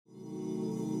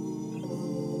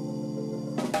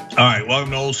All right,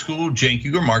 welcome to Old School. Cenk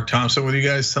Uygur, Mark Thompson with you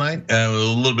guys tonight. A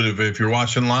little bit of, if you're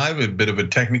watching live, a bit of a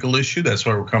technical issue. That's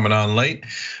why we're coming on late.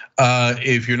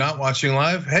 If you're not watching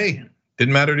live, hey,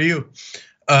 didn't matter to you.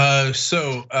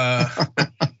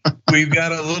 We've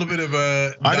got a little bit of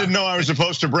a. I didn't know I was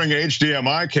supposed to bring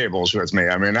HDMI cables with me.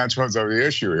 I mean, that's what's the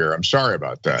issue here. I'm sorry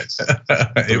about that.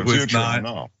 It was future, not.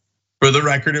 No. For the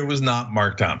record, it was not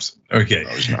Mark Thompson. Okay. No,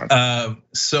 it was not.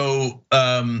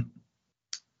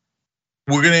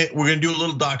 We're gonna do a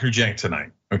little Dr. Cenk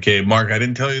tonight, okay, Mark? I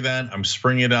didn't tell you that. I'm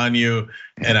springing it on you,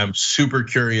 and I'm super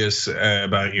curious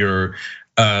about your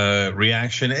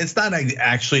reaction. It's not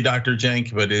actually Dr.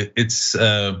 Cenk, but it's.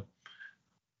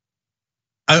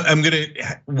 I'm gonna,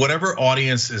 whatever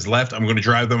audience is left, I'm gonna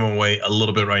drive them away a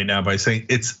little bit right now by saying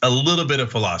it's a little bit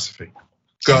of philosophy.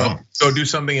 Go do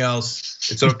something else.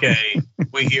 It's okay.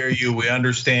 We hear you. We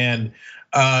understand.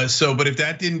 But if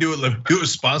that didn't do it, let me do a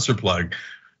sponsor plug.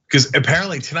 Because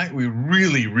apparently tonight we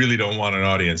really don't want an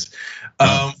audience.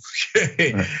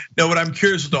 Okay. No, but I'm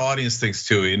curious what the audience thinks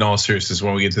too. In all seriousness,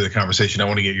 when we get to the conversation, I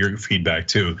want to get your feedback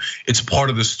too. It's part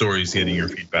of the story is getting your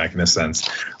feedback in a sense.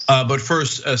 But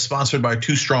first, sponsored by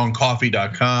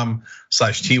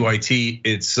twostrongcoffee.com/TYT.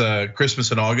 It's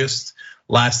Christmas in August,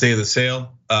 last day of the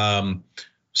sale.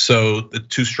 So the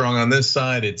Too Strong on this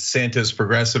side, it's Santa's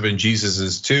progressive and Jesus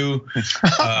is too.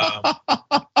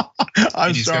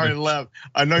 I'm sorry, Lev.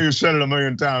 I know you said it a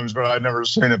million times, but I've never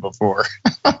seen it before.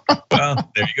 Well,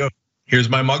 there you go. Here's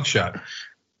my mugshot.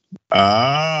 Oh,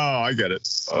 I get it.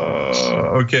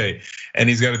 Okay, and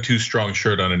he's got a Too Strong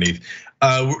shirt underneath.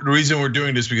 The reason we're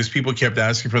doing this is because people kept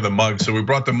asking for the mug, so we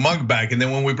brought the mug back. And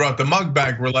then when we brought the mug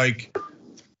back, we're like,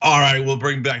 all right, we'll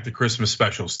bring back the Christmas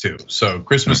specials too. So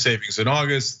Christmas savings in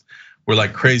August. We're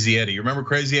like Crazy Eddie. You remember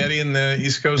Crazy Eddie in the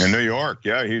East Coast? In New York,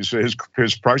 yeah, his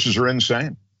prices are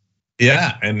insane.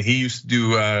 Yeah, and he used to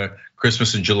do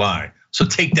Christmas in July. So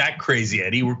take that, Crazy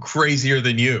Eddie. We're crazier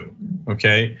than you,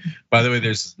 okay? By the way,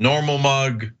 there's normal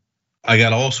mug. I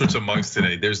got all sorts of mugs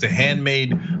today. There's the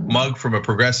handmade mug from a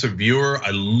progressive viewer. I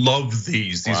love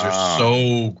these. These are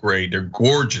so great. They're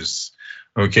gorgeous.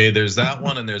 Okay, there's that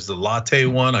one and there's the latte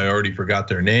one. I already forgot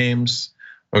their names.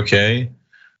 Okay,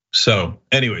 so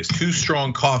anyways,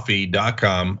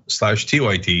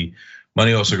 twostrongcoffee.com/TYT.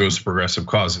 Money also goes to progressive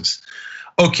causes.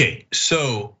 Okay,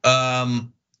 so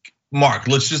Mark,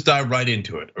 let's just dive right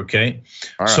into it. Okay,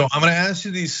 so I'm gonna ask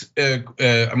you these. I'm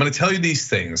gonna tell you these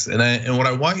things, and what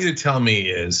I want you to tell me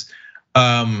is,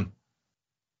 do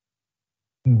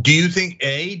you think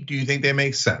they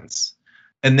make sense?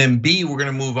 And then B, we're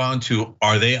gonna move on to,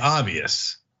 are they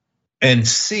obvious? And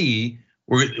C,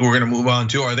 we're gonna move on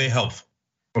to, are they helpful?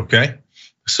 Okay,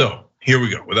 so here we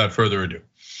go, without further ado.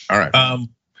 All right.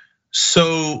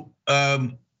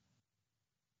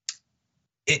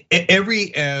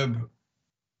 Every, I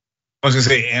was gonna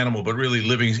say animal, but really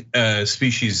living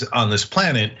species on this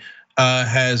planet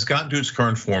has gotten to its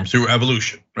current form through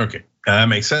evolution. Okay, that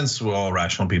makes sense. Well, all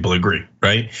rational people agree,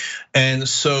 right? And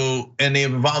they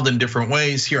have evolved in different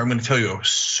ways. Here, I'm gonna tell you a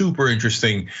super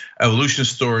interesting evolution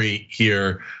story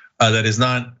here that is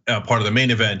not part of the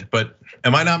main event, but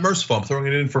am I not merciful? I'm throwing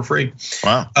it in for free.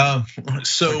 Wow.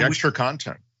 So like extra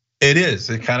content. It is,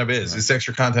 it kind of is. It's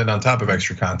extra content on top of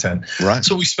extra content. Right.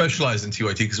 So we specialize in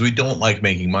TYT because we don't like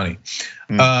making money.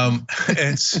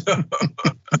 And so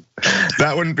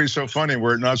that wouldn't be so funny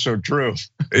were it not so true.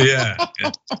 Yeah.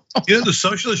 You know, the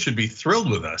socialists should be thrilled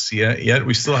with us, yet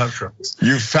we still have troubles.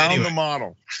 You found the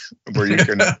model where you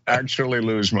can actually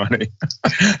lose money.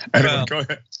 Anyway, go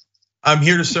ahead. I'm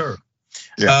here to serve.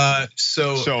 Yeah.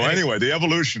 So anyway, the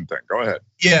evolution thing. Go ahead.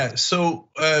 Yeah. So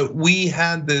we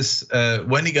had this.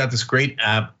 Wendy got this great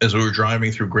app as we were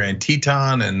driving through Grand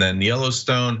Teton and then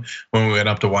Yellowstone when we went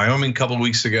up to Wyoming a couple of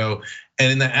weeks ago.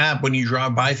 And in the app, when you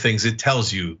drive by things, it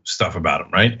tells you stuff about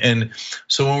them, right? And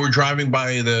so when we're driving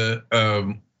by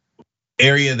the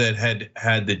area that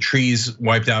had the trees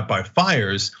wiped out by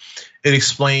fires, it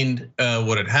explained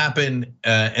what had happened.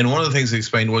 And one of the things they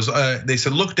explained was, they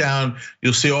said, look down,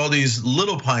 you'll see all these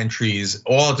little pine trees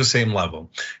all at the same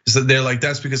level. So they're like,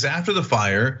 that's because after the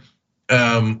fire,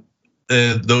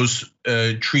 those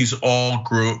trees all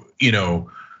grew,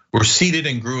 were seeded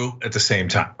and grew at the same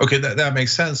time. Okay, that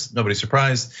makes sense, nobody's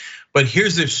surprised. But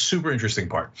here's the super interesting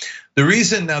part. The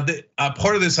reason now,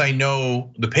 part of this I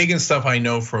know, the pagan stuff I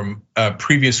know from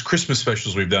previous Christmas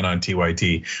specials we've done on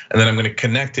TYT, and then I'm gonna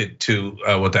connect it to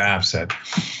what the app said.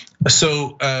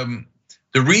 So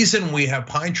the reason we have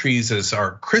pine trees as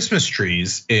our Christmas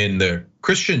trees in the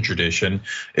Christian tradition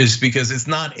is because it's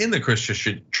not in the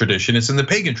Christian tradition, it's in the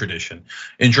pagan tradition.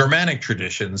 In Germanic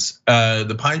traditions,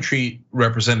 the pine tree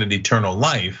represented eternal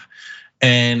life.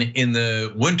 And in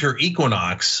the winter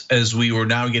equinox, as we were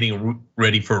now getting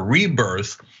ready for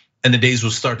rebirth, and the days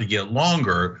would start to get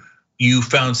longer, you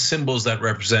found symbols that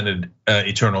represented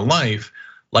eternal life,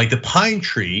 like the pine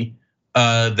tree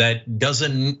that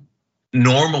doesn't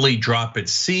normally drop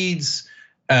its seeds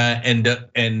and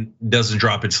doesn't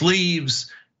drop its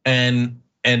leaves, and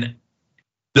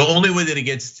the only way that it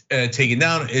gets taken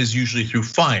down is usually through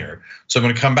fire. So I'm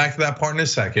going to come back to that part in a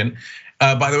second.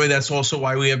 By the way, that's also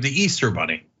why we have the Easter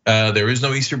bunny. There is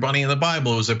no Easter bunny in the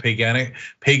Bible. It was a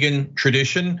pagan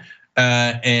tradition,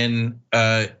 and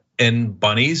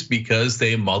bunnies, because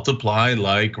they multiply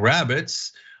like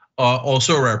rabbits,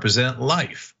 also represent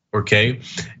life. Okay,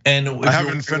 and I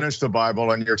haven't finished the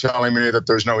Bible, and you're telling me that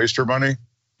there's no Easter bunny?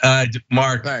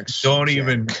 Mark, thanks. Don't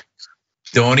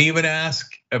even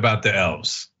ask about the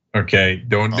elves. Okay,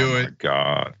 don't do it. Oh my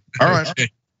God. All right.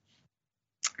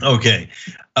 Okay,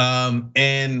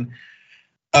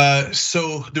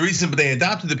 so the reason they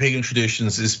adopted the pagan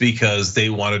traditions is because they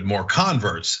wanted more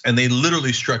converts, and they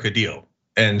literally struck a deal.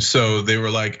 And so they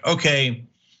were like, okay,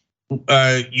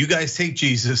 you guys take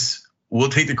Jesus, we'll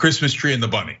take the Christmas tree and the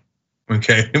bunny.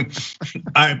 Okay,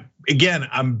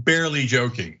 I'm barely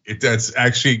joking. That's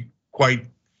actually quite.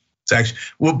 It's actually,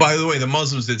 well, by the way, the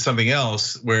Muslims did something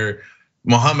else where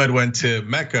Muhammad went to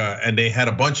Mecca and they had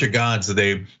a bunch of gods.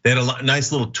 They had a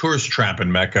nice little tourist trap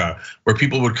in Mecca where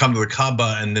people would come to the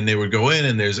Kaaba and then they would go in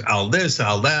and there's Al this,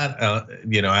 Al that, Al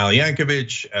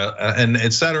Yankovic, and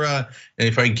etc.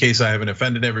 And in case I haven't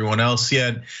offended everyone else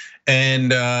yet,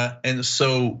 and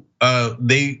so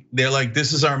they're like,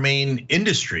 this is our main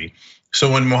industry.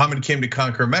 So when Muhammad came to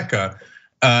conquer Mecca,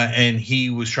 and he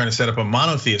was trying to set up a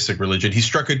monotheistic religion, he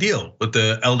struck a deal with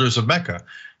the elders of Mecca,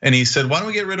 and he said, "Why don't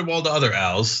we get rid of all the other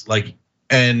Al's, like,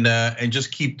 and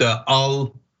just keep the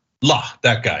Allah,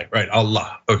 that guy, right?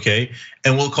 Allah, okay?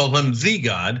 And we'll call him the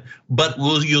God, but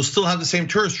you'll still have the same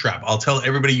tourist trap. I'll tell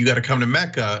everybody you got to come to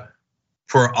Mecca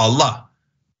for Allah,"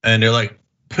 and they're like,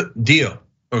 "Deal,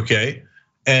 okay?"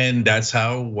 And that's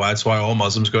why all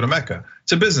Muslims go to Mecca.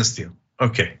 It's a business deal.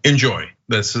 Okay, enjoy.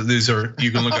 These are,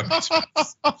 you can look up.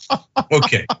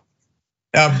 Okay,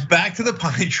 now back to the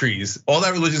pine trees. All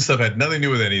that religious stuff had nothing to do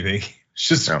with anything. It's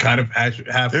just kind of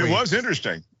halfway. It was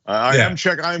interesting. I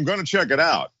am going to check it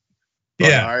out.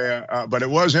 But but it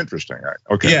was interesting.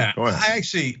 Okay, yeah. Go ahead.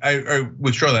 I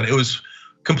withdraw that. It was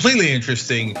completely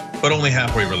interesting, but only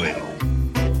halfway related.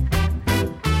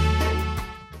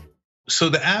 So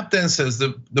the app then says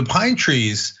the pine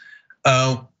trees.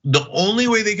 The only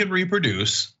way they can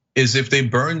reproduce is if they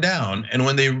burn down, and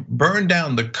when they burn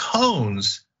down, the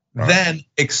cones then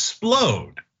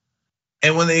explode.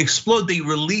 And when they explode, they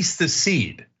release the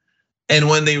seed. And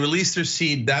when they release their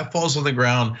seed, that falls on the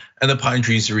ground and the pine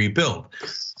trees rebuild.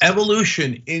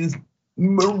 Evolution, in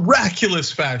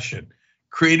miraculous fashion,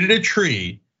 created a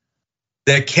tree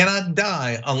that cannot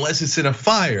die unless it's in a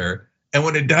fire. And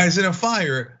when it dies in a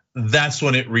fire, that's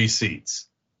when it reseeds.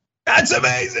 That's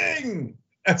amazing.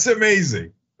 That's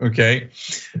amazing. Okay,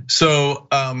 so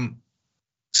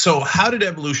how did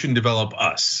evolution develop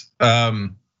us?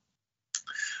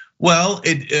 Well,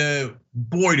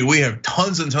 boy, do we have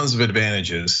tons and tons of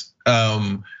advantages,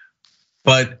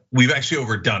 but we've actually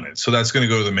overdone it. So that's going to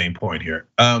go to the main point here.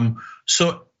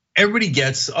 So everybody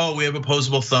gets, we have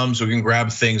opposable thumbs, we can grab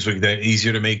things, they're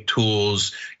easier to make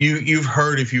tools. You've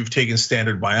heard, if you've taken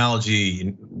standard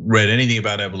biology, read anything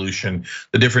about evolution,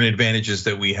 the different advantages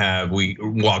that we have. We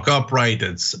walk upright,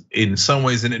 that's in some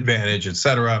ways an advantage,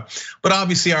 etc. But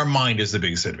obviously our mind is the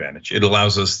biggest advantage. It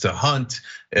allows us to hunt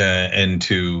and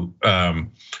to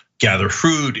gather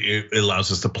food, it allows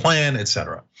us to plan,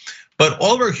 etc. But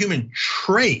all of our human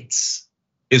traits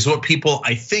is what people,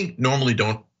 I think, normally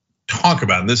don't talk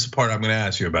about, and this is the part I'm going to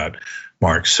ask you about,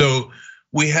 Mark. So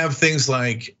we have things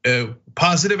like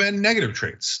positive and negative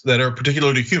traits that are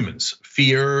particular to humans: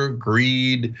 fear,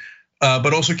 greed,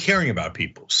 but also caring about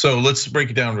people. So let's break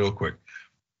it down real quick.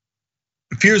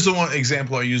 Fear is the one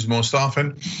example I use most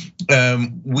often.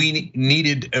 We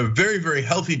needed a very, very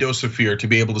healthy dose of fear to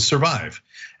be able to survive.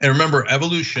 And remember,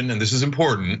 evolution, and this is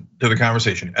important to the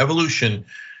conversation, evolution,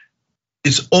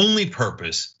 its only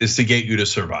purpose is to get you to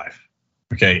survive.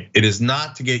 Okay, it is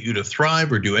not to get you to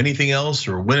thrive or do anything else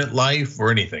or win at life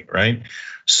or anything, right?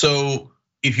 So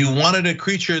if you wanted a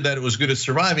creature that was good at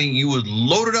surviving, you would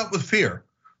load it up with fear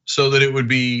so that it would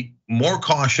be more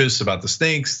cautious about the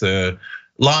snakes, the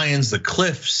lions, the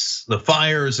cliffs, the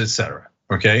fires, etc.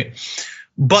 Okay,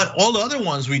 but all the other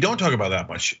ones we don't talk about that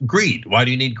much. Greed. Why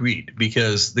do you need greed?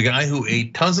 Because the guy who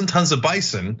ate tons and tons of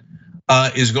bison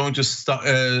is going to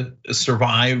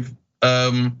survive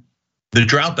the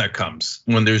drought that comes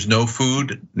when there's no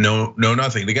food, no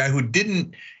nothing. The guy who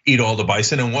didn't eat all the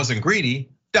bison and wasn't greedy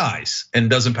dies and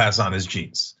doesn't pass on his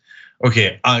genes.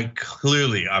 Okay,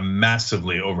 I'm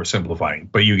massively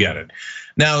oversimplifying, but you get it.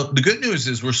 Now, the good news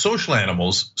is we're social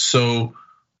animals, so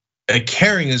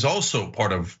caring is also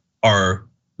part of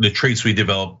the traits we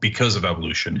develop because of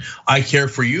evolution. I care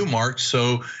for you, Mark,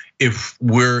 so if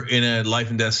we're in a life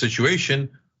and death situation,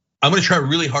 I'm gonna try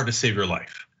really hard to save your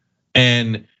life.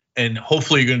 And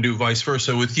hopefully you're gonna do vice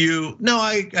versa with you. No,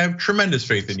 I have tremendous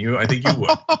faith in you. I think you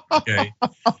would, okay?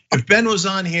 If Ben was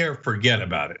on here, forget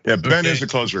about it. Yeah, Ben is a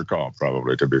closer call,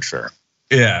 probably, to be fair.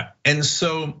 Yeah, and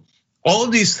so all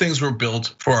of these things were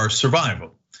built for our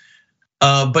survival.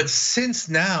 But since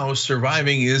now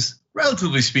surviving is,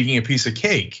 relatively speaking, a piece of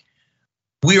cake,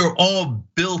 we are all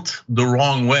built the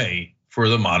wrong way for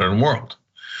the modern world.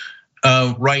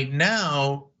 Right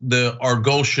now, our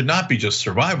goal should not be just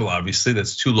survival, obviously,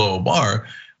 that's too low a bar.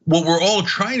 What we're all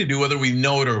trying to do, whether we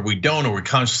know it or we don't, or we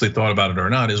consciously thought about it or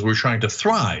not, is we're trying to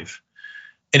thrive.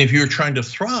 And if you're trying to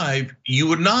thrive, you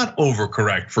would not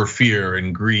overcorrect for fear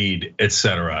and greed,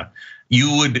 etc.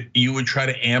 You would try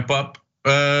to amp up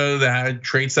the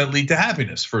traits that lead to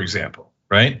happiness, for example,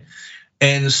 right?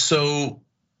 And so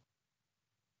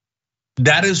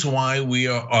that is why we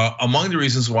are among the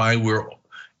reasons why we're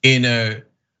in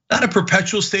not a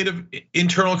perpetual state of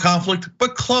internal conflict,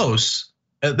 but close.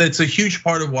 That's a huge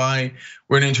part of why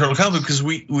we're in internal conflict, because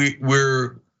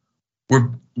we're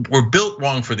built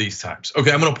wrong for these times.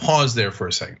 Okay, I'm gonna pause there for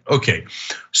a second. Okay,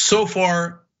 so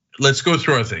far, let's go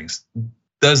through our things.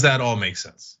 Does that all make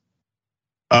sense?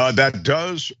 That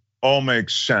does all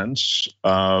make sense.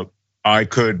 I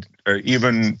could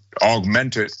even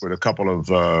augment it with a couple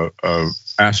of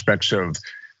aspects of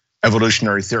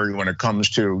evolutionary theory when it comes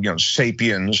to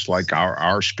sapiens, like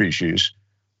our species.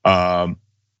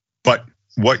 But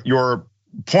what you're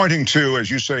pointing to,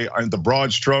 as you say, in the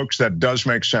broad strokes, that does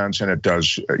make sense, and it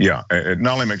does, yeah, it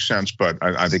not only makes sense, but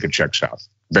I think it checks out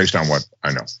based on what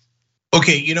I know.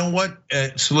 Okay, you know what?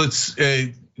 So let's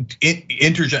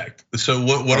interject. So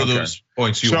what are those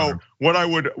points you want? So what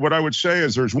I would say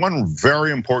is there's one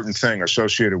very important thing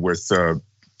associated with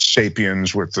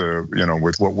sapiens, with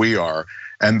with what we are,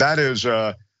 and that is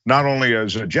not only,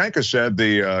 as Janka said,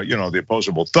 the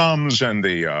opposable thumbs and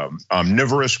the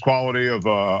omnivorous quality of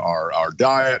our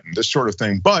diet and this sort of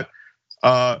thing, but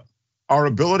our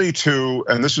ability to,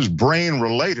 and this is brain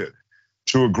related,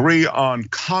 to agree on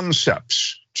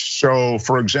concepts. So,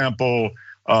 for example,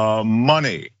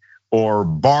 money or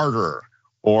barter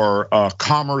or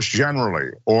commerce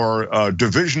generally, or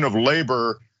division of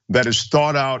labor that is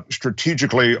thought out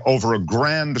strategically over a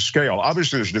grand scale.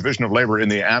 Obviously, there's division of labor in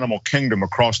the animal kingdom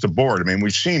across the board. I mean,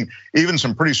 we've seen even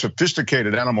some pretty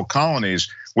sophisticated animal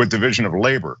colonies with division of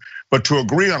labor, but to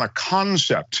agree on a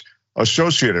concept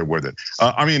associated with it.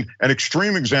 I mean, an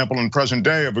extreme example in present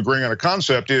day of agreeing on a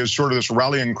concept is sort of this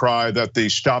rallying cry that the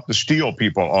Stop the Steal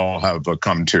people all have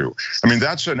come to. I mean,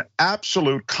 that's an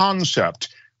absolute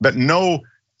concept that no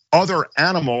other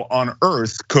animal on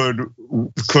Earth could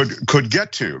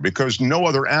get to, because no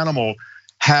other animal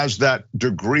has that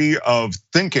degree of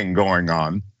thinking going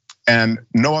on, and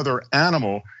no other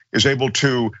animal is able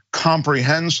to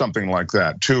comprehend something like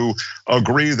that, to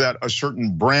agree that a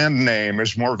certain brand name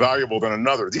is more valuable than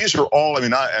another. These are all, I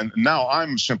mean, and now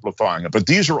I'm simplifying it, but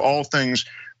these are all things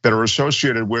that are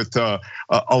associated with a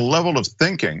level of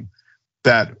thinking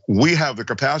that we have the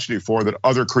capacity for that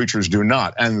other creatures do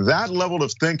not. And that level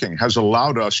of thinking has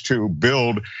allowed us to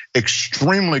build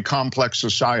extremely complex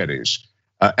societies.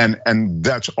 And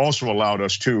that's also allowed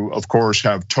us to, of course,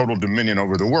 have total dominion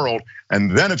over the world.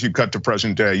 And then if you cut to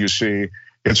present day, you see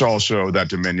it's also that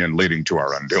dominion leading to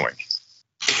our undoing.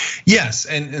 Yes,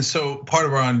 and so part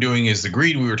of our undoing is the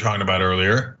greed we were talking about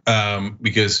earlier,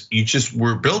 because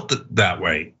we're built that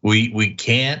way. We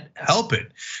can't help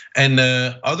it. And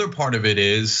the other part of it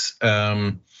is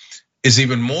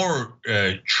even more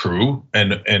true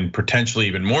and potentially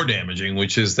even more damaging,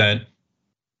 which is that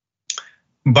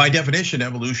by definition,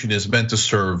 evolution is meant to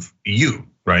serve you,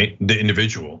 right? The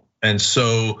individual. And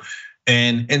so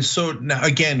now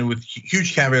again, with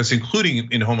huge caveats,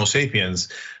 including in Homo sapiens,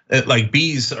 like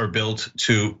bees are built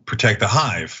to protect the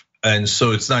hive. And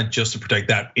so it's not just to protect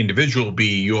that individual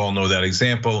bee, you all know that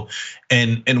example.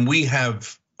 And we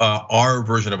have our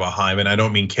version of a hive, and I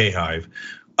don't mean K-hive,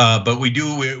 but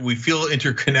we feel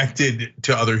interconnected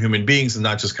to other human beings and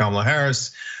not just Kamala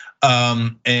Harris.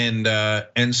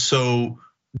 And so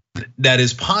that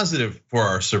is positive for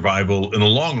our survival in the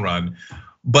long run.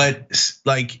 But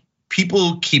like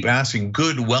people keep asking,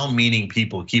 good, well-meaning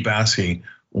people keep asking,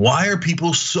 why are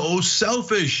people so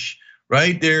selfish,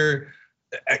 right? They're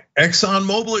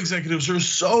ExxonMobil executives are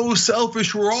so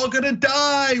selfish. We're all gonna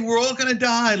die. We're all gonna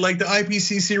die. Like the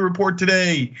IPCC report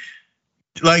today,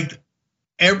 like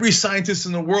every scientist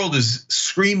in the world is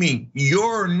screaming,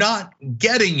 "You're not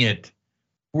getting it.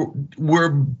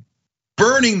 We're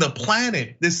burning the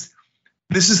planet. This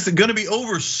is gonna be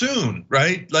over soon,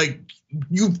 right? Like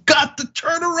you've got to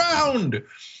turn around."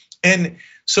 And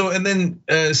then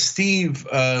Steve,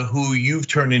 who you've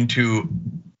turned into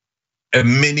a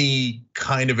mini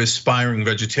kind of aspiring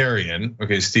vegetarian,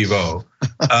 okay, Steve O,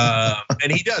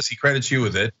 and he credits you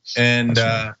with it, and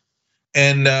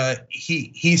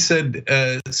he said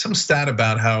some stat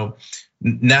about how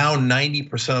now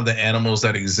 90% of the animals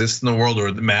that exist in the world,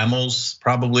 or the mammals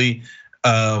probably,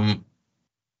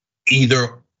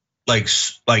 either like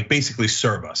basically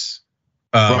serve us.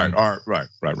 Right.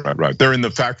 They're in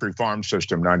the factory farm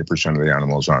system. 90% of the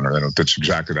animals on there. That's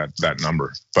exactly that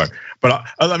number. But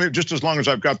I mean, just as long as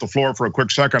I've got the floor for a quick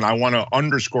second, I want to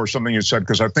underscore something you said,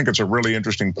 because I think it's a really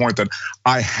interesting point that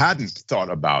I hadn't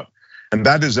thought about, and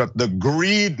that is that the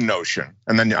greed notion.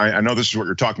 And then I know this is what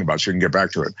you're talking about, so you can get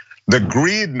back to it. The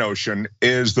greed notion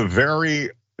is the very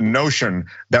notion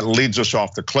that leads us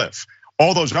off the cliff.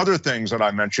 All those other things that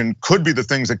I mentioned could be the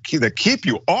things that keep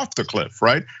you off the cliff,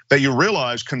 right? That you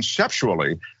realize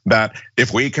conceptually that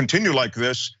if we continue like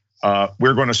this,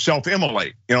 we're going to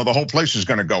self-immolate. The whole place is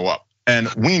going to go up.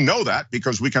 And we know that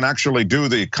because we can actually do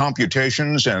the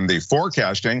computations and the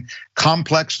forecasting,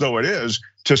 complex though it is,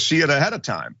 to see it ahead of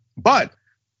time. But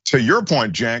to your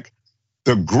point, Cenk,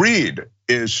 the greed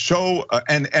is so,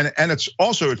 and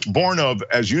it's born of,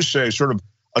 as you say, sort of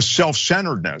a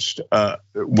self-centeredness,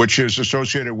 which is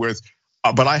associated with,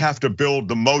 but I have to build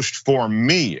the most for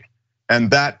me.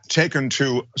 And that taken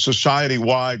to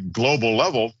society-wide global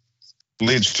level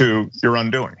leads to your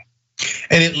undoing.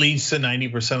 And it leads to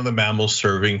 90% of the mammals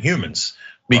serving humans,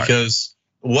 because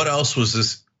what else was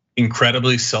this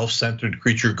incredibly self-centered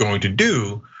creature going to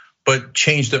do but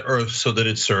change the earth so that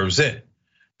it serves it?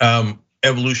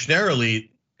 Evolutionarily,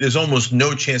 there's almost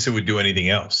no chance it would do anything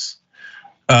else.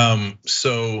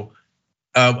 So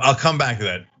I'll come back to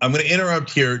that. I'm going to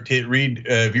interrupt here to read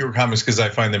viewer comments because I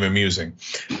find them amusing.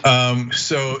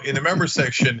 So in the member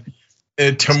section,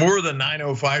 Timur the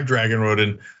 905 Dragon wrote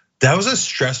in, "That was a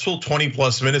stressful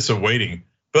 20+ minutes of waiting,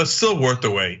 but still worth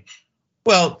the wait."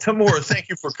 Well, Timur, thank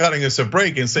you for cutting us a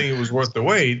break and saying it was worth the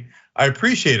wait. I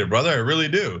appreciate it, brother. I really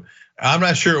do. I'm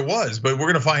not sure it was, but we're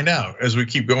gonna find out as we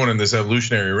keep going in this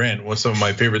evolutionary rant. What's some of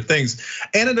my favorite things?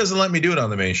 Anna doesn't let me do it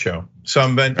on the main show, so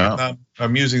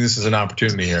I'm using this as an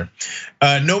opportunity here.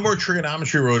 No More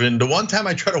Trigonometry wrote in, "The one time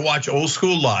I try to watch Old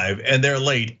School live and they're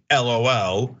late,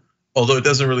 LOL." Although it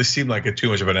doesn't really seem like too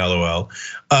much of an LOL.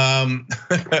 And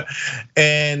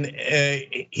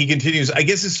he continues, "I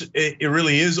guess it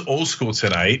really is old school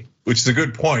tonight," which is a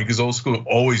good point because Old School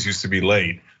always used to be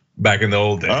late back in the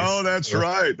old days. Oh, that's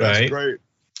right. That's great.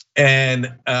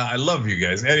 And I love you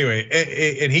guys. Anyway,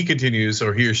 and he continues,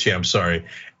 or he or she, I'm sorry.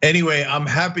 "Anyway, I'm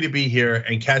happy to be here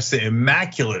and catch the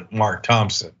immaculate Mark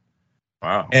Thompson."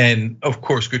 Wow. And of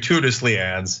course, gratuitously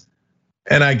adds,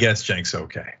 "And I guess Cenk's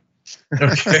okay."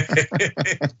 Okay.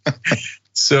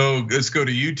 So let's go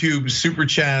to YouTube super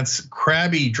chats.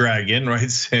 Krabby Dragon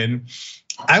writes in,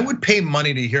 "I would pay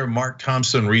money to hear Mark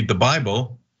Thompson read the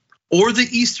Bible or the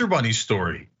Easter Bunny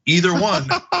story. Either one,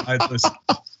 I'd listen."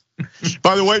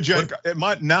 By the way, Cenk,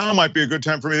 now might be a good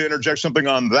time for me to interject something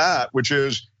on that, which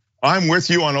is I'm with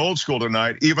you on Old School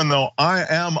tonight, even though I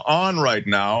am on right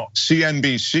now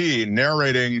CNBC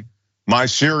narrating my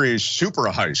series Super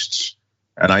Heists,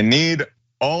 and I need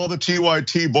all the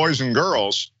TYT boys and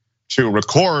girls to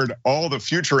record all the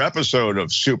future episode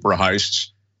of Super Heists.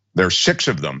 There's 6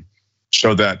 of them,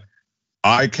 so that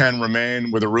I can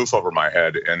remain with a roof over my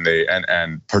head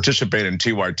and participate in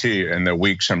TYT in the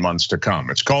weeks and months to come.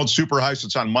 It's called Super Heists.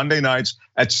 It's on Monday nights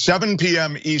at 7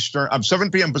 p.m. Eastern, 7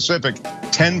 p.m. Pacific,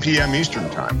 10 p.m. Eastern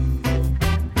time.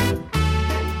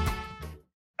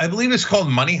 I believe it's called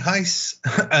Money Heists,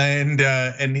 and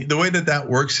the way that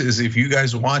works is if you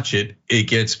guys watch it, it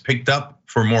gets picked up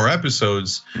for more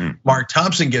episodes. Mark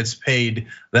Thompson gets paid.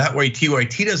 That way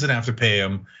TYT doesn't have to pay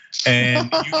him,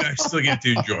 and you guys still get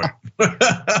to enjoy it.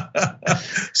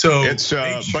 So it's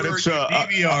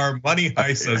DVR Money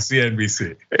Heists on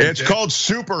CNBC. It's called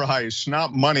Super Heists,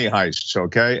 not Money Heists.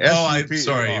 Okay. Oh, I'm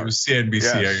sorry. It was CNBC.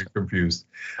 Yes. I got confused.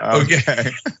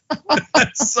 Okay.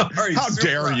 Sorry. How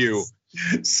dare you?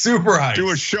 Super Heists. Do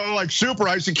a show like Super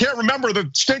Heists. You can't remember the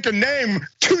stinking name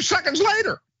 2 seconds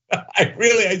later. I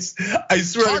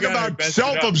swear to God. Talk about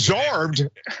self-absorbed.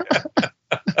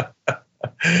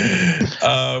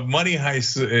 Money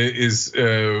Heist is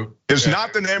it's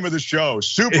not the name of the show.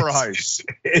 Super Heist.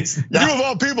 It's not. You of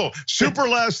all people, super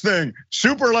last thing,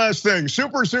 super.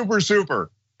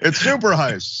 It's Super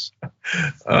Heist.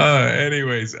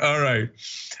 Anyways, all right.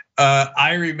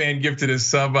 Irie Man gifted a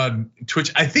sub on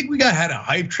Twitch. I think we had a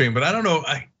hype train, but I don't know.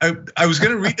 I was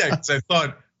gonna read that because I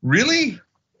thought, really?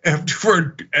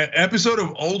 For an episode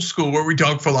of Old School where we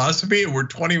talk philosophy and we're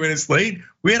 20 minutes late,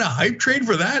 we had a hype train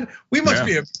for that? We must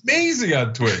be amazing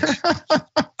on Twitch.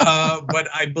 But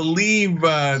I believe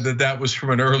that was from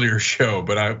an earlier show,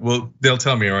 but they'll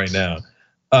tell me right now.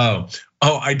 Oh,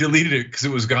 I deleted it because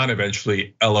it was gone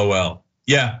eventually, LOL.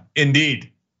 Yeah,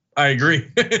 indeed, I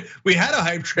agree. We had a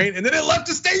hype train and then it left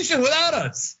the station without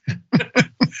us.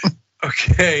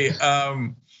 Okay,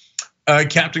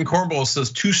 Captain Cornball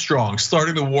says too strong,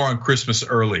 starting the war on Christmas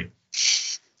early.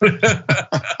 And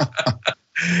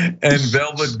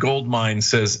Velvet Goldmine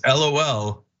says,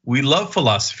 LOL, we love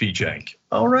philosophy, Jank.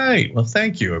 All right, well,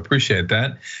 thank you, I appreciate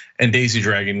that. And Daisy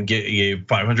Dragon gave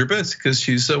 500 bits because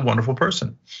she's a wonderful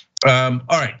person. All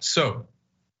right, so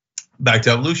back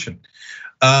to evolution.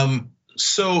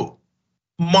 So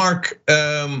Mark,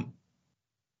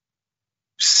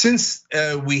 since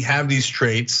we have these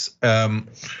traits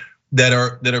that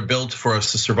are built for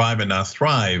us to survive and not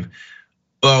thrive,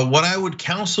 what I would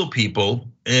counsel people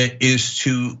is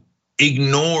to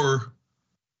ignore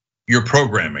your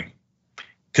programming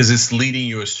because it's leading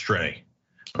you astray,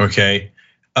 okay?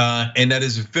 And that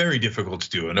is very difficult to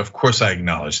do, and of course I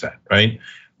acknowledge that, right?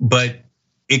 But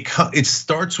it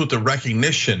starts with the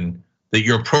recognition that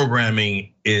your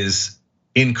programming is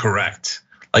incorrect.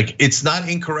 Like, it's not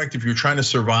incorrect if you're trying to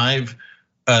survive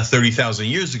 30,000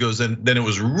 years ago, then it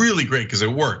was really great because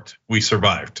it worked. We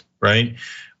survived, right?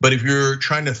 But if you're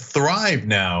trying to thrive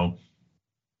now,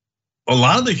 a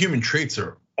lot of the human traits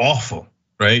are awful,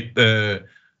 right? The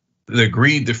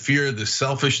greed, the fear, the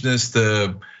selfishness,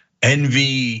 the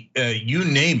envy, you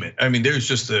name it. I mean, there's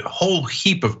just a whole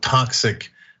heap of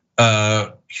toxic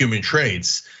human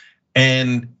traits,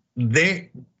 and they're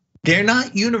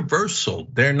not universal.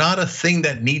 They're not a thing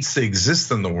that needs to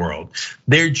exist in the world.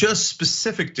 They're just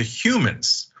specific to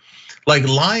humans. Like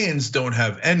lions don't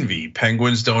have envy,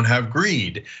 penguins don't have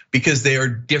greed because they are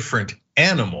different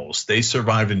animals. They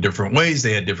survived in different ways.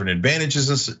 They had different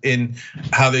advantages in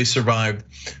how they survived.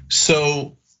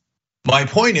 So my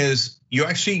point is, you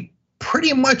actually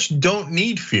pretty much don't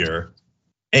need fear,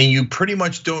 and you pretty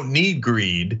much don't need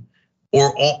greed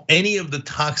or any of the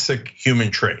toxic human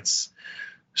traits.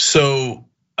 So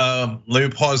let me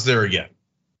pause there again.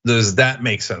 Does that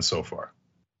make sense so far?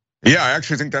 Yeah, I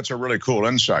actually think that's a really cool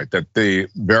insight, that the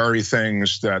very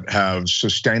things that have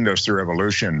sustained us through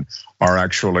evolution are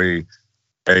actually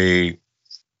a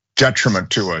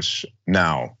detriment to us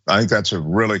now. I think that's a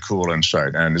really cool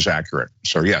insight and is accurate.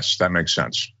 So yes, that makes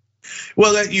sense.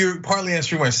 Well, that you're partly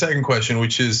answering my second question,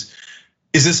 which is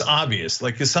this obvious?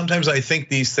 Like, because sometimes I think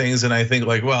these things and I think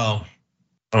like, well,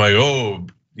 I'm like, oh,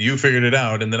 you figured it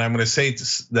out, and then I'm gonna say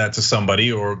that to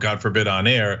somebody, or God forbid on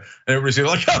air, and everybody's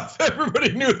like, oh,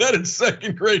 everybody knew that in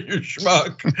second grade, you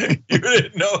schmuck. You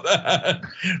didn't know that.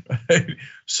 Right?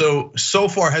 So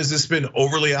far, has this been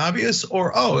overly obvious,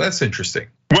 or, oh, that's interesting?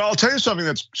 Well, I'll tell you something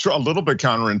that's a little bit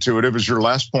counterintuitive is your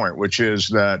last point, which is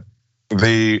that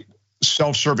the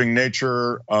self-serving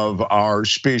nature of our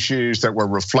species, that we're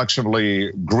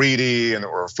reflexively greedy and that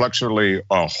we're reflexively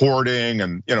hoarding,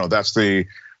 and that's the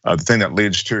thing that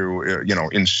leads to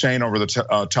insane over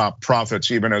the top profits,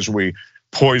 even as we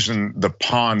poison the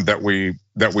pond that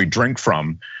we drink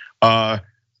from.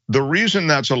 The reason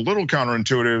that's a little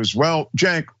counterintuitive is, well,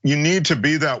 Cenk, you need to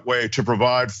be that way to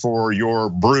provide for your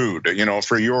brood,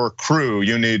 for your crew.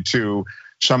 You need to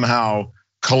somehow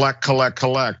collect,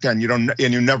 and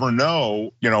you never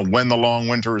know, when the long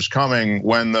winter is coming,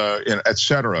 when et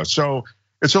cetera. So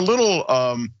it's a little,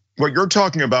 what you're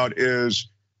talking about is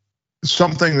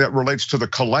something that relates to the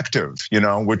collective,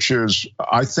 which is,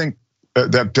 I think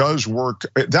that does work.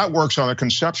 That works on a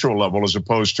conceptual level as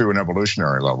opposed to an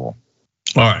evolutionary level.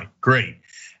 All right, great.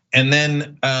 And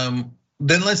then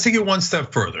let's take it one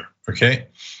step further, okay?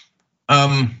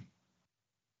 I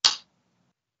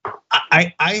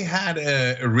had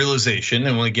a realization,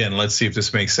 and again, let's see if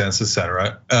this makes sense, et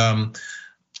cetera.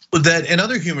 That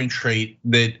another human trait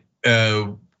that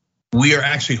we are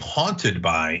actually haunted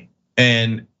by,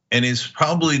 and is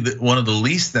probably one of the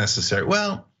least necessary.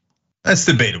 Well, that's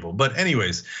debatable, but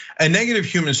anyways, a negative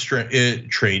human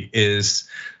trait is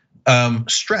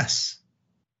stress.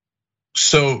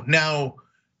 So now,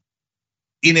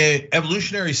 in an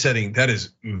evolutionary setting, that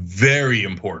is very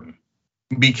important,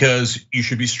 because you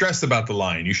should be stressed about the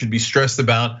lion. You should be stressed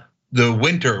about the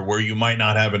winter where you might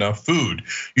not have enough food.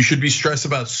 You should be stressed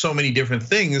about so many different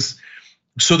things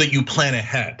so that you plan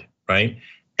ahead, right?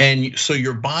 And so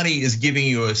your body is giving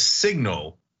you a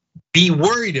signal, be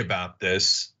worried about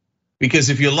this, because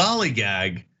if you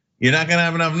lollygag, you're not gonna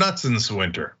have enough nuts in this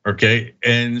winter, okay?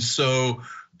 And so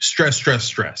stress, stress,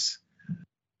 stress.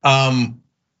 And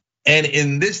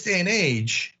in this day and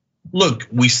age, look,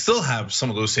 we still have some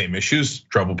of those same issues,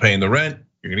 trouble paying the rent,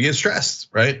 you're gonna get stressed,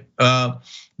 right?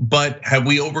 But have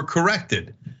we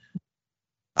overcorrected?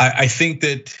 I think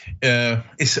that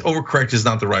it's overcorrect is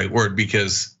not the right word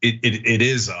because it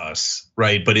is us,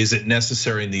 right? But is it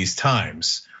necessary in these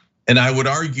times? And I would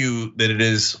argue that it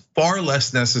is far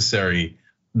less necessary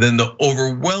than the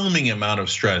overwhelming amount of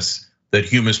stress that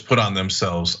humans put on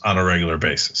themselves on a regular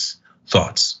basis.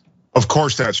 Thoughts? Of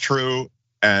course, that's true.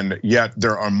 And yet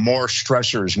there are more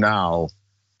stressors now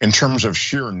in terms of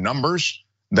sheer numbers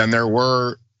than there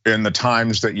were in the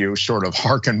times that you sort of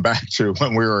hearken back to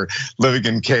when we were living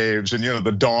in caves and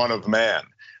the dawn of man.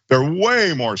 There are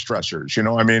way more stressors.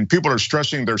 I mean, people are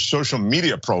stressing their social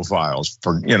media profiles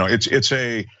for, it's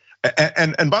a,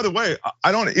 and by the way,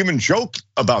 I don't even joke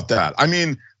about that. I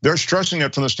mean, they're stressing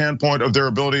it from the standpoint of their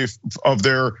ability of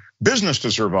their business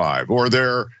to survive or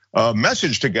their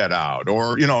message to get out,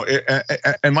 or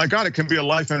and my God, it can be a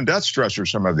life and death stressor,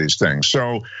 some of these things.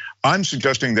 So I'm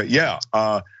suggesting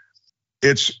that,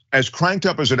 it's as cranked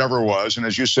up as it ever was, and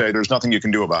as you say, there's nothing you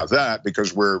can do about that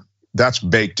because that's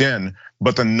baked in.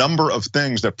 But the number of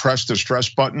things that press the stress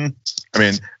button, I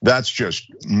mean, that's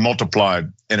just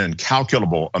multiplied in an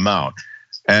incalculable amount.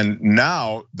 And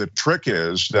now the trick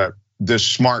is that this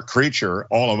smart creature,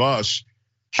 all of us,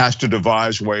 has to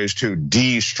devise ways to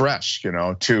de-stress,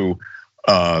 to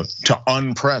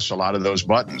unpress a lot of those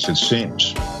buttons, it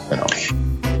seems,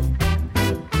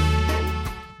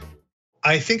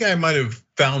 I think I might have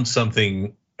found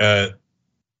something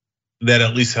that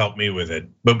at least helped me with it.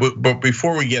 But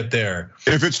before we get there,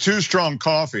 if it's too strong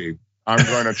coffee, I'm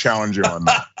going to challenge you on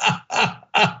that.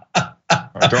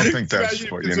 I don't think that's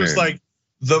what you need. This was like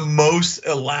the most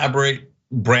elaborate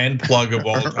brand plug of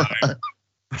all time.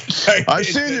 I've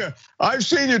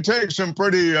seen you take some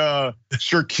pretty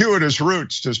circuitous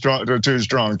routes to too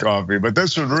strong coffee, but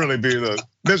this would really be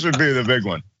the big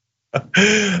one.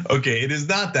 Okay, it is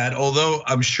not that, although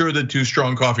I'm sure that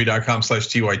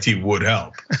toostrongcoffee.com/TYT would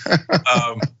help.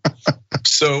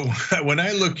 So when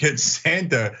I look at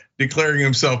Santa declaring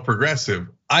himself progressive,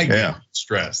 I get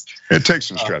stressed. It takes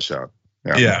some stress out.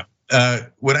 Yeah.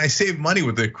 When I save money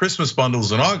with the Christmas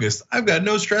bundles in August, I've got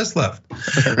no stress left.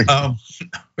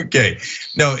 Okay,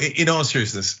 no, in all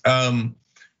seriousness.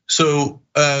 So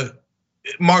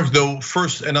Mark, though,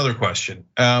 first another question.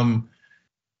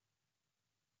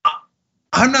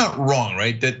 I'm not wrong,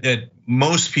 right? That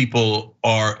most people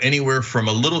are anywhere from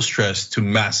a little stressed to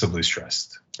massively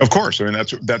stressed. Of course, I mean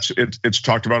it's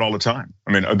talked about all the time.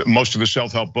 I mean, most of the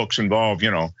self-help books involve,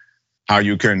 how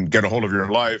you can get a hold of your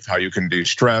life, how you can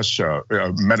de-stress.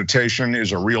 Meditation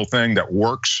is a real thing that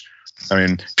works. I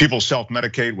mean, people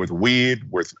self-medicate with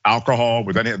weed, with alcohol,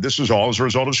 with any. This is all as a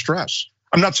result of stress.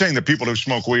 I'm not saying that people who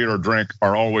smoke weed or drink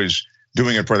are always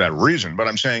doing it for that reason, but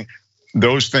I'm saying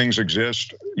those things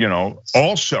exist,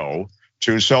 also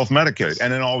to self-medicate,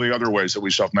 and in all the other ways that we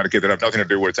self-medicate that have nothing to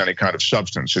do with any kind of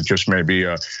substance. It just may be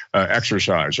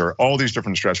exercise or all these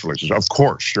different stress releases. Of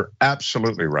course, you're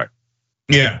absolutely right.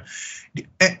 Yeah,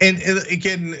 and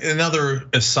again, another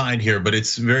aside here, but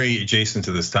it's very adjacent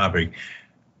to this topic.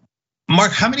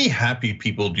 Mark, how many happy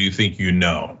people do you think you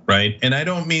know, right? And I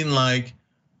don't mean like,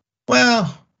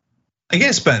 well, I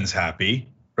guess Ben's happy,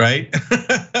 right?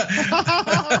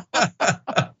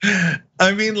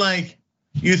 I mean, like,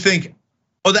 you think,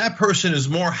 oh, that person is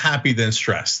more happy than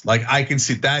stressed. Like, I can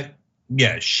see that,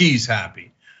 yeah, she's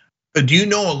happy. But do you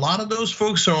know a lot of those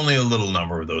folks or only a little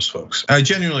number of those folks? I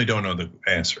genuinely don't know the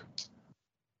answer.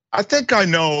 I think I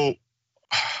know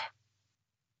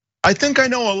a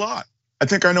lot. I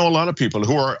think I know a lot of people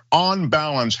who are on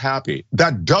balance happy.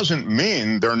 That doesn't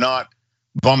mean they're not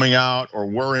bumming out or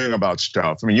worrying about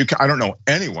stuff. I mean, I don't know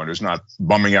anyone who's not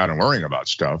bumming out and worrying about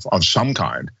stuff of some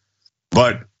kind.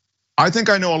 But I think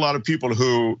I know a lot of people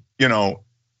who,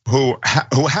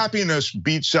 who happiness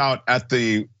beats out at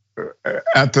the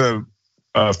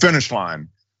finish line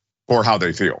for how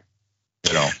they feel.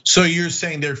 So you're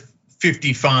saying they're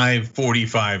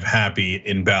 55-45 happy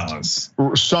in balance?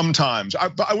 Sometimes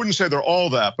I wouldn't say they're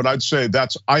all that, but I'd say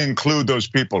I include those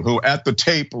people who at the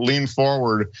tape lean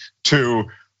forward to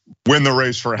win the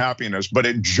race for happiness, but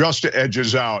it just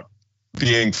edges out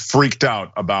being freaked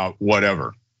out about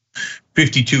whatever.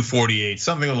 52-48,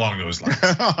 something along those lines.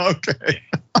 Okay.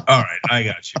 All right, I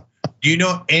got you. You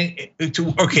know,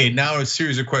 okay, now a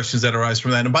series of questions that arise from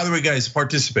that. And by the way, guys,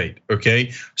 participate,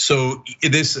 okay? So I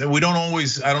don't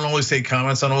always take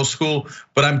comments on Old School,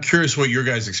 but I'm curious what your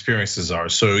guys' experiences are.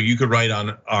 So you could write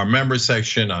on our member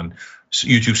section on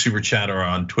YouTube Super Chat or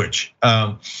on Twitch.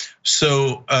 Who's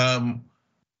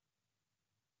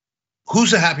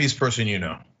the happiest person you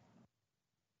know?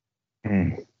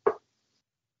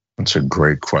 That's a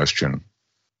great question.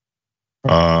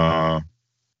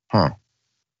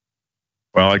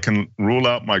 Well, I can rule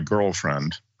out my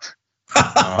girlfriend.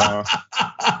 That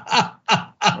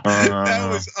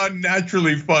was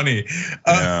unnaturally funny.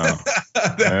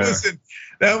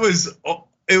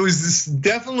 It was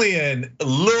definitely an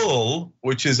lil,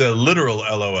 which is a literal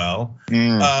LOL.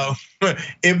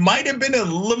 It might have been a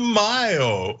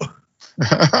Lamayo.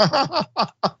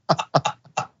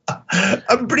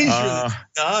 I'm pretty sure that's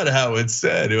not how it's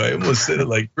said. I almost said it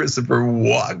like Christopher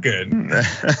Walken.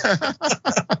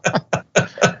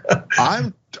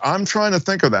 I'm trying to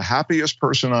think of the happiest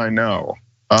person I know.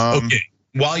 Okay,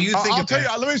 while you think, I'll tell you.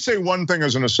 Let me say one thing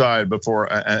as an aside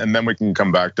before, and then we can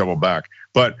come back, double back.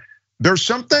 But there's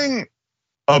something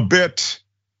a bit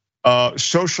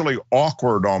socially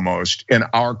awkward almost in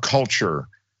our culture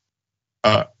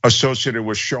associated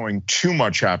with showing too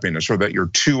much happiness or that you're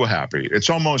too happy. It's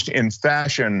almost in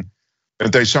fashion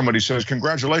that somebody says,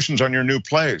 "Congratulations on your new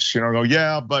place." Go,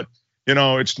 yeah, but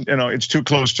it's too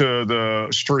close to the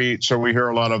street, so we hear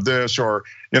a lot of this, or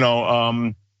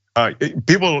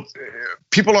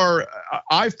people are.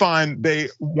 I find they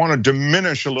want to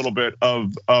diminish a little bit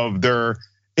of their.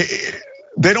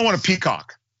 They don't want to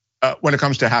peacock when it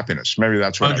comes to happiness. Maybe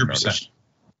that's what 100%.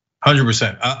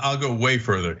 100%. I'll go way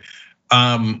further.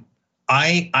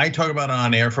 I talk about it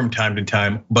on air from time to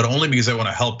time, but only because I want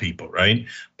to help people, right?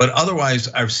 But otherwise,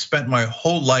 I've spent my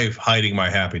whole life hiding my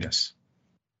happiness.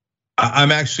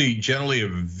 I'm actually generally a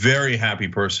very happy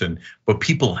person, but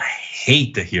people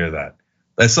hate to hear that.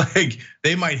 That's like,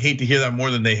 they might hate to hear that more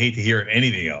than they hate to hear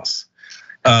anything else.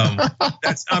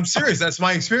 I'm serious, that's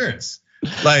my experience.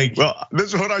 Well,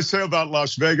 this is what I say about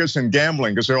Las Vegas and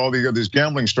gambling, because there are all these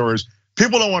gambling stories.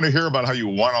 People don't want to hear about how you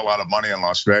won a lot of money in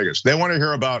Las Vegas. They want to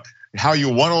hear about how you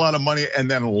won a lot of money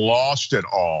and then lost it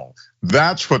all.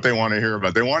 That's what they want to hear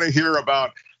about. They want to hear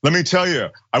about, let me tell you,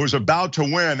 I was about to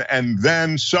win and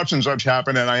then such and such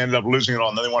happened and I ended up losing it all.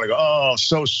 And then they want to go, oh,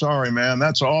 so sorry, man,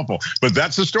 that's awful. But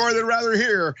that's the story they'd rather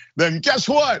hear than, guess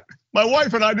what? My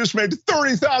wife and I just made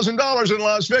 $30,000 in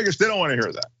Las Vegas. They don't want to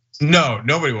hear that. No,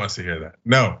 nobody wants to hear that.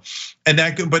 No,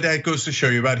 but that goes to show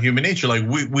you about human nature. Like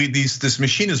this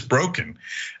machine is broken,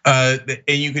 and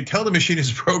you can tell the machine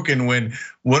is broken when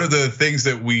one of the things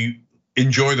that we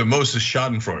enjoy the most is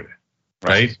Schadenfreude,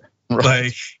 right?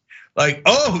 Like,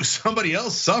 oh, somebody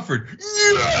else suffered.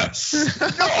 Yes,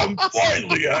 now I'm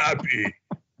finally happy.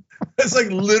 That's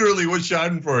like literally what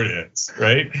Schadenfreude is,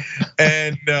 right?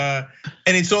 And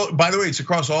it's all. By the way, it's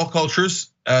across all cultures.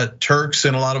 Turks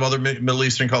and a lot of other Middle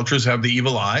Eastern cultures have the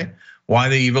evil eye. Why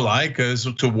the evil eye?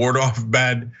 Because to ward off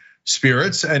bad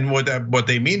spirits. And what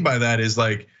they mean by that is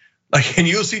like, and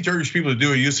you'll see Turkish people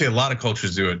do it. You'll see a lot of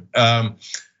cultures do it.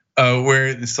 Where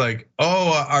it's like,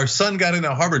 oh, our son got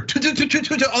into Harvard.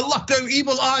 Unlock the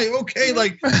evil eye. Okay,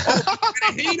 like, oh, you're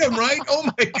gonna hate him, right? Oh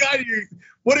my God,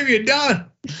 what have you done?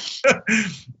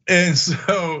 And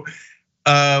so,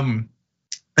 and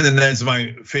then that's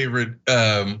my favorite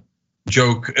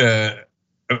joke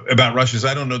about Russians.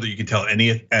 I don't know that you can tell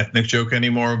any ethnic joke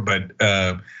anymore, but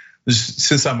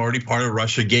since I'm already part of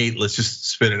Russia Gate, let's just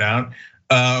spit it out.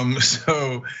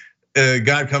 So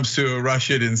God comes to a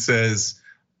Russian and says,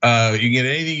 you can get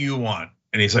anything you want.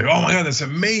 And he's like, oh my God, that's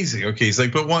amazing. Okay, he's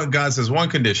like, but God says one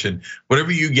condition,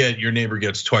 whatever you get, your neighbor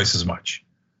gets twice as much.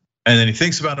 And then he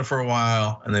thinks about it for a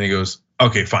while, and then he goes,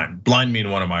 okay, fine, blind me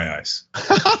in one of my eyes.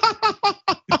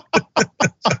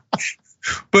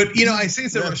 But I say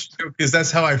it's a Russian joke because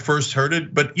that's how I first heard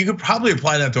it. But you could probably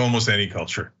apply that to almost any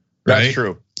culture. Right? That's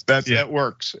true. It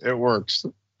works. It works.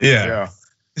 Yeah.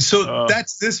 So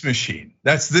that's this machine.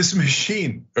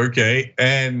 Okay,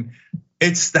 and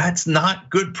that's not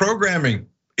good programming.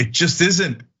 It just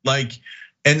isn't.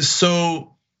 And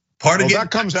so part of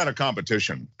that comes out of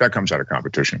competition.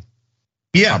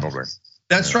 Yeah, probably.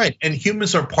 That's right. And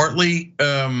humans are partly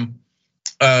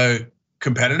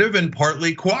competitive and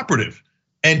partly cooperative.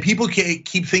 And people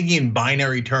keep thinking in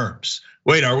binary terms.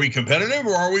 Wait, are we competitive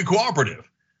or are we cooperative?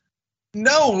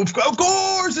 No, of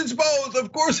course it's both.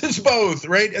 Of course it's both,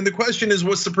 right? And the question is,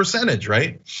 what's the percentage,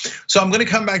 right? So I'm going to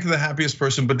come back to the happiest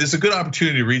person, but there's a good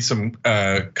opportunity to read some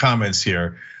comments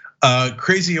here.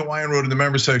 Crazy Hawaiian wrote in the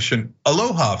member section,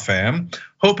 aloha fam.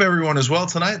 Hope everyone is well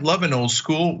tonight. Loving Old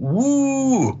School.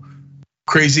 Woo.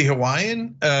 Crazy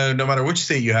Hawaiian, no matter which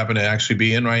state you happen to actually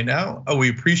be in right now, we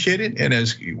appreciate it. And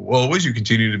as always, you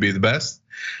continue to be the best.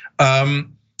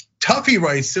 Tuffy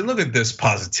writes, look at this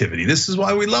positivity. This is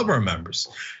why we love our members.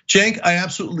 Cenk, I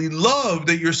absolutely love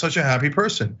that you're such a happy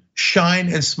person.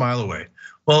 Shine and smile away.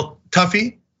 Well,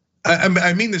 Tuffy,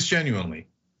 I mean this genuinely.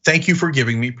 Thank you for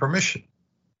giving me permission,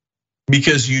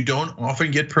 because you don't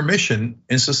often get permission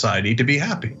in society to be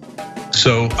happy.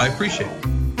 So I appreciate it.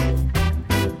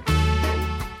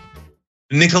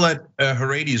 Nicolette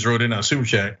Herades wrote in on Super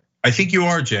Chat, I think you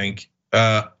are, Cenk.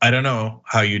 I don't know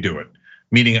how you do it.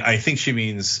 Meaning, I think she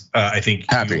means, I think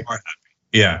happy. You are happy.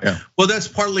 Yeah. Well, that's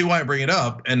partly why I bring it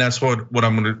up, and that's what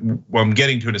I'm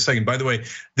getting to in a second. By the way,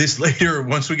 this later,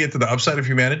 once we get to the upside of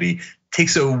humanity,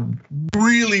 takes a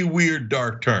really weird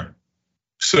dark turn.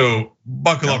 So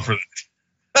buckle up for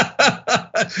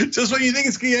that. Just when you think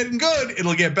it's getting good,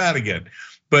 it'll get bad again.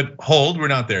 But hold, we're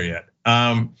not there yet.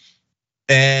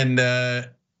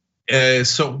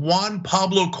 So Juan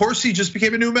Pablo Corsi just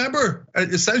became a new member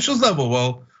at Essentials level.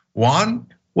 Well, Juan,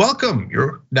 welcome.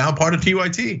 You're now part of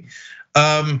TYT.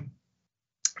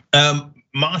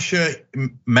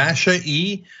 Masha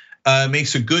E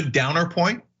makes a good downer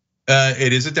point.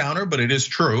 It is a downer, but it is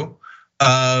true.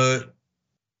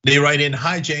 They write in,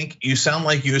 hi Cenk, you sound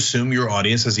like you assume your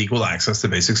audience has equal access to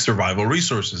basic survival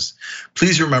resources.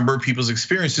 Please remember people's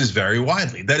experiences vary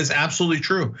widely. That is absolutely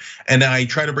true. And I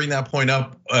try to bring that point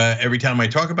up every time I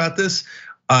talk about this.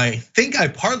 I think I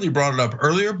partly brought it up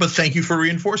earlier, but thank you for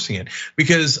reinforcing it.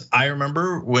 Because I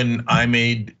remember when I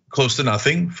made close to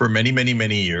nothing for many, many,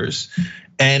 many years.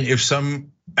 And if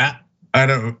some,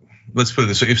 let's put it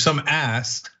this way, if some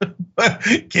ass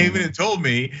came in and told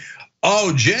me,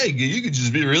 oh, Cenk, you could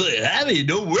just be really happy,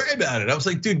 don't worry about it. I was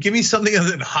like, dude, give me something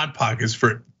other than Hot Pockets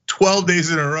for 12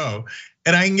 days in a row,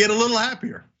 and I can get a little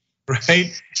happier,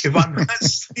 right? If I'm not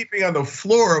sleeping on the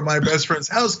floor of my best friend's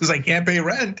house because I can't pay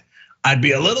rent, I'd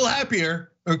be a little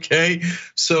happier, okay?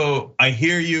 So I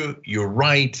hear you, you're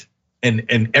right.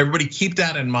 And everybody keep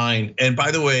that in mind. And by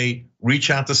the way,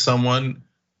 reach out to someone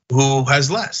who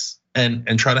has less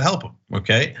and try to help them,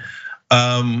 okay?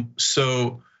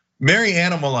 So Mary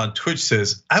Animal on Twitch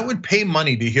says, I would pay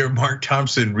money to hear Mark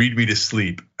Thompson read me to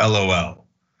sleep, LOL.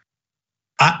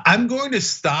 I'm going to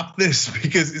stop this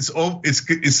because it's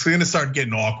gonna start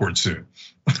getting awkward soon.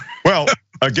 Well,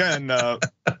 again,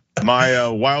 my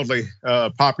wildly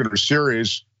popular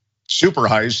series, Super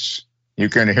Heists, you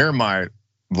can hear my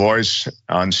voice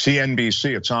on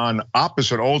CNBC. It's on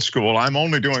opposite Old School. I'm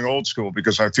only doing Old School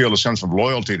because I feel a sense of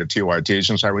loyalty to TYT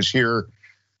since I was here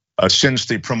since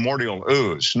the primordial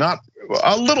ooze, not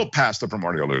a little past the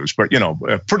primordial ooze, but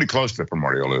pretty close to the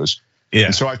primordial ooze. Yeah.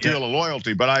 And so I feel a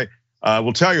loyalty, but I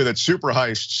will tell you that Super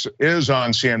Heists is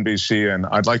on CNBC, and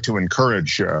I'd like to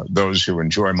encourage those who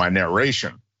enjoy my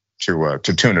narration to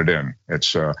tune it in.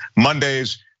 It's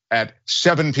Mondays at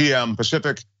 7 p.m.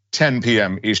 Pacific, 10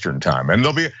 p.m. Eastern time, and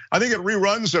there'll be, I think it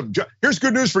reruns of. Here's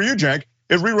good news for you, Cenk.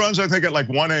 It reruns, I think, at like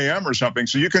 1 a.m. or something,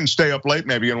 so you can stay up late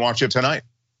maybe and watch it tonight.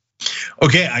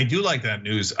 Okay, I do like that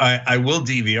news. I will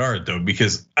DVR it though,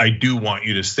 because I do want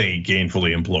you to stay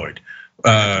gainfully employed.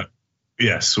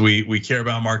 Yes, we care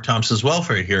about Mark Thompson's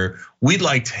welfare here. We'd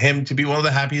like him to be one of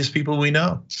the happiest people we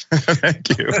know.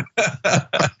 Thank you. I'm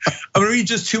gonna read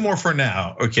just two more for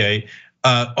now, okay?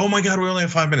 Oh my God, we only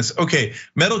have 5 minutes. Okay,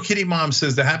 Metal Kitty Mom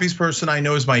says, the happiest person I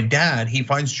know is my dad. He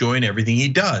finds joy in everything he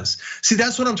does. See,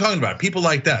 that's what I'm talking about, people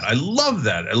like that. I love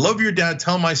that. I love your dad,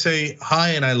 tell him I say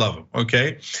hi and I love him,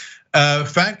 okay?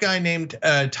 Fat guy named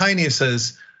Tiny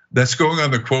says, that's going on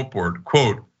the quote board,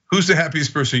 quote, who's the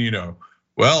happiest person you know?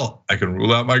 Well, I can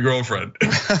rule out my girlfriend.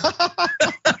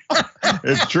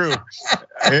 It's true.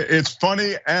 It's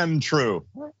funny and true.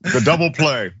 The double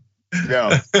play.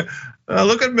 Yeah.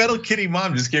 Look at Metal Kitty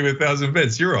Mom just gave me 1,000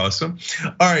 bits. You're awesome.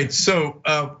 All right, so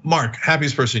Mark,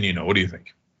 happiest person you know. What do you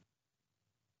think?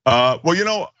 Well,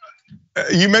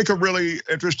 you make a really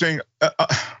interesting.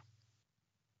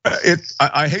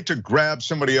 I hate to grab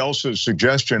somebody else's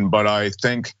suggestion, but I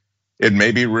think it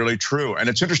may be really true. And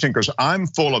it's interesting because I'm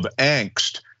full of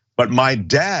angst, but my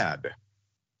dad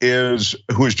who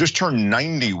has just turned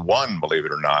 91, believe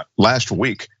it or not, last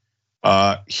week.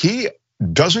 He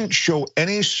doesn't show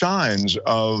any signs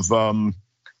of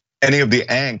any of the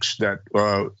angst that,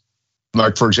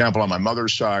 like for example, on my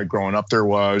mother's side growing up there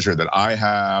was, or that I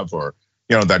have, or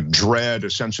that dread,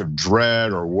 a sense of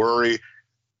dread or worry.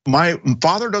 My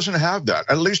father doesn't have that,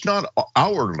 at least not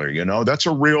outwardly. That's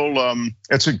a real,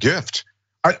 it's a gift.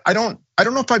 I don't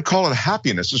know if I'd call it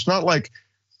happiness. It's not like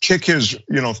kick his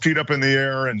feet up in the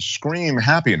air and scream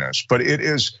happiness, but it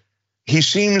is. He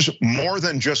seems more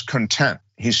than just content.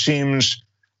 He seems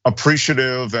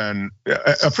appreciative, and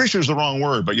appreciative is the wrong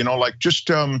word, but like just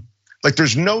like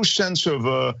there's no sense of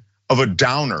a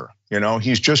downer.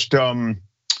 He's just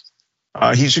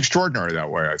he's extraordinary that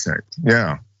way, I think.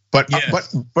 Yeah. But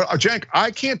Cenk,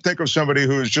 I can't think of somebody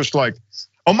who is just like,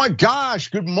 oh my gosh,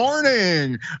 good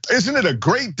morning. Isn't it a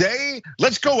great day?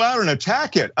 Let's go out and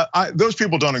attack it. Those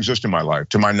people don't exist in my life,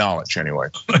 to my knowledge anyway.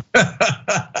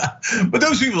 But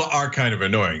those people are kind of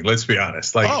annoying, let's be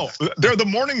honest. They're the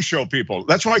morning show people.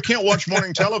 That's why I can't watch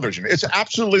morning television. It's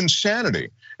absolute insanity.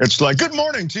 It's like, good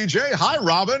morning, TJ. Hi,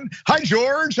 Robin. Hi,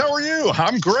 George. How are you?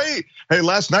 I'm great. Hey,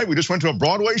 last night we just went to a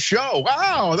Broadway show.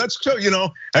 Wow, that's so,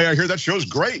 hey, I hear that show's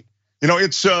great.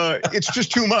 It's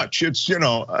just too much. It's,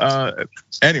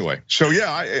 anyway. So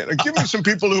yeah, give me some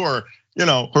people who are,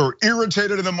 who are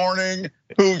irritated in the morning,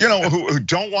 who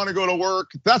don't want to go to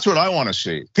work. That's what I want to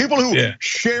see. People who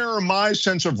share my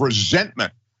sense of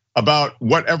resentment about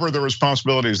whatever the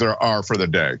responsibilities there are for the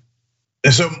day.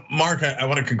 So Mark, I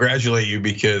want to congratulate you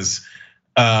because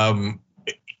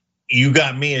you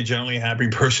got me, a generally happy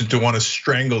person, to want to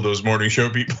strangle those morning show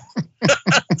people.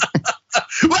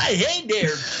 Right, hey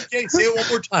there. Say it one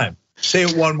more time. Say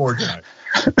it one more time.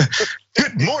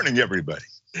 Good morning, everybody.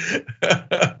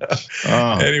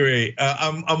 Anyway,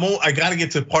 I got to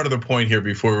get to part of the point here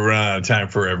before we run out of time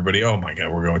for everybody. Oh my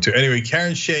God, we're going to. Anyway,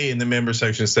 Karen Shea in the member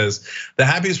section says, the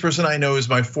happiest person I know is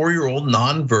my 4-year-old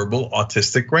nonverbal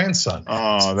autistic grandson.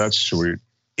 Oh, that's sweet.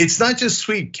 It's not just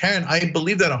sweet, Karen. I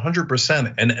believe that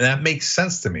 100%, and that makes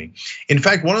sense to me. In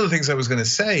fact, one of the things I was going to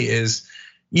say is,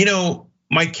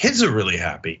 my kids are really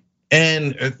happy,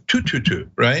 and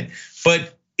right?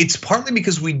 But it's partly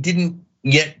because we didn't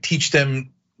yet teach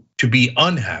them to be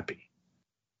unhappy.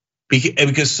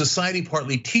 Because society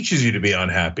partly teaches you to be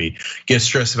unhappy. Get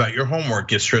stressed about your homework,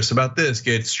 get stressed about this,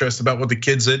 get stressed about what the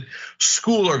kids at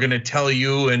school are gonna tell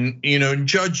you and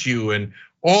judge you and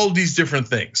all these different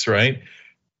things, right?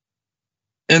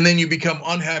 And then you become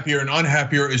unhappier and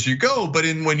unhappier as you go. But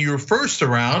when you're first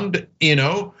around,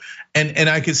 and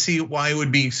I could see why it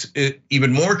would be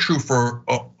even more true for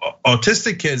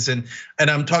autistic kids. And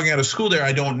I'm talking out of school there,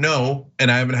 I don't know,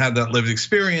 and I haven't had that lived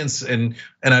experience, and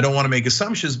I don't want to make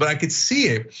assumptions, but I could see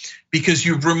it because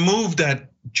you've removed that,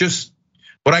 just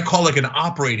what I call like an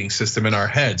operating system in our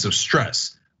heads of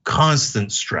stress,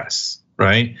 constant stress.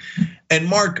 Right? And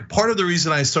Mark, part of the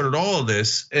reason I started all of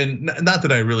this, and not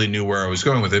that I really knew where I was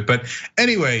going with it, but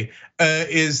anyway,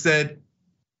 is that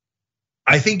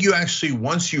I think you actually,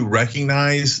 once you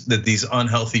recognize that these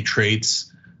unhealthy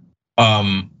traits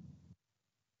don't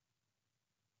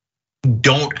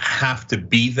have to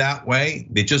be that way,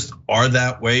 they just are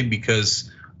that way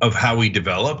because of how we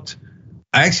developed.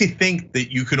 I actually think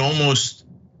that you can almost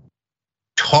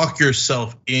talk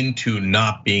yourself into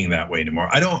not being that way anymore.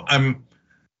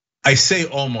 I say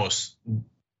almost,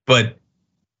 but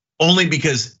only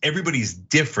because everybody's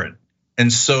different.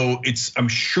 And so I'm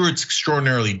sure it's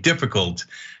extraordinarily difficult.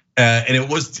 And it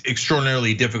was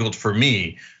extraordinarily difficult for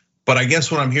me. But I guess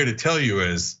what I'm here to tell you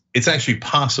is it's actually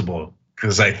possible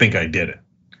because I think I did it.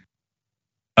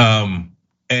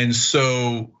 And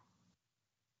so,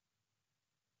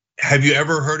 have you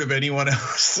ever heard of anyone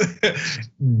else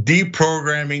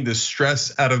deprogramming the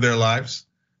stress out of their lives?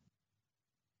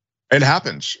 It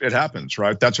happens,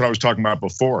 right? That's what I was talking about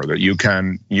before, that you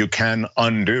can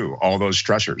undo all those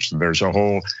stressors. There's a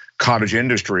whole cottage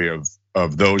industry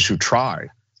of those who try,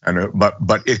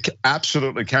 but it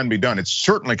absolutely can be done. It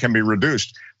certainly can be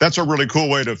reduced. That's a really cool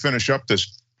way to finish up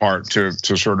this part, to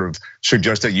sort of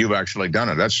suggest that you've actually done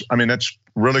it. That's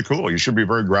really cool. You should be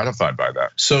very gratified by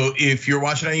that. So if you're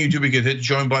watching on YouTube, you can hit the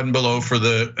join button below for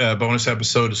the bonus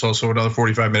episode. It's also another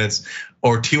 45 minutes,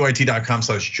 or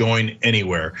tyt.com/join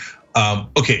anywhere.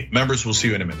 Okay, members, we'll see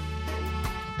you in a minute.